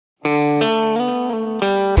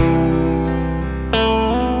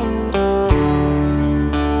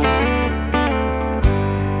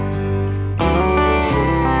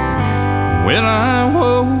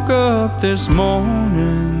up this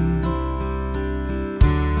morning,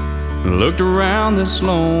 looked around this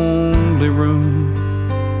lonely room.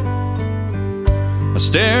 I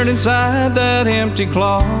stared inside that empty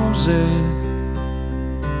closet,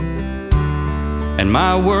 and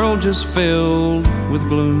my world just filled with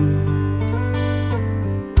gloom.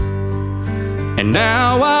 And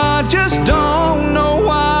now I just don't know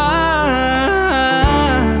why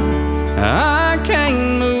I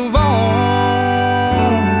can't move on.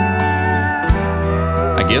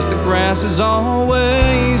 I guess the grass is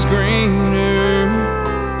always greener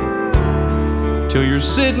till you're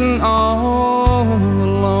sitting all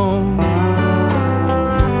alone.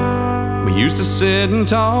 We used to sit and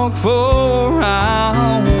talk for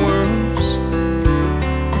hours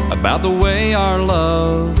about the way our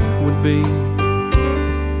love would be.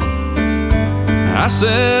 I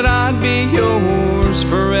said I'd be yours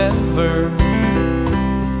forever,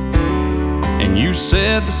 and you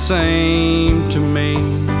said the same to me.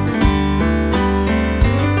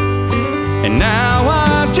 And now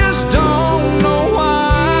I just don't know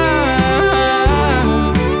why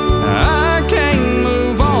I can't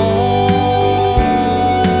move on.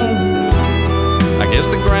 I guess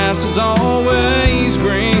the grass is always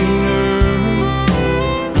greener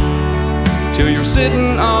till you're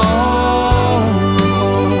sitting on.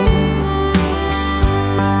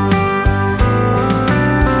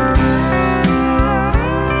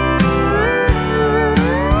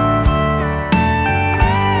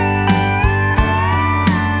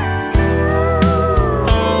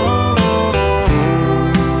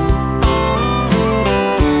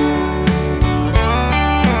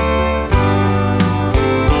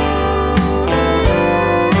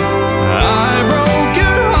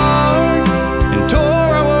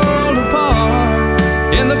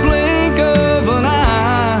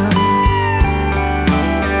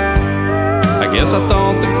 Guess I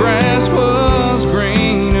thought the grass was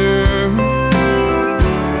greener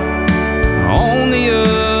on the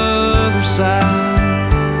other side.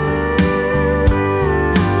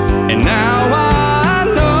 And now I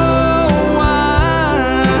know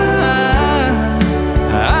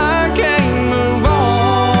I can't move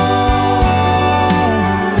on.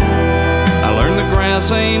 I learned the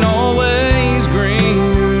grass ain't always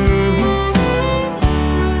greener,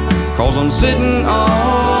 'cause I'm sitting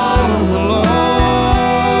all alone.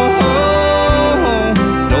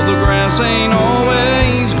 Ain't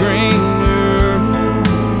always greener,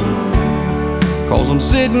 'cause I'm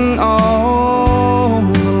sitting all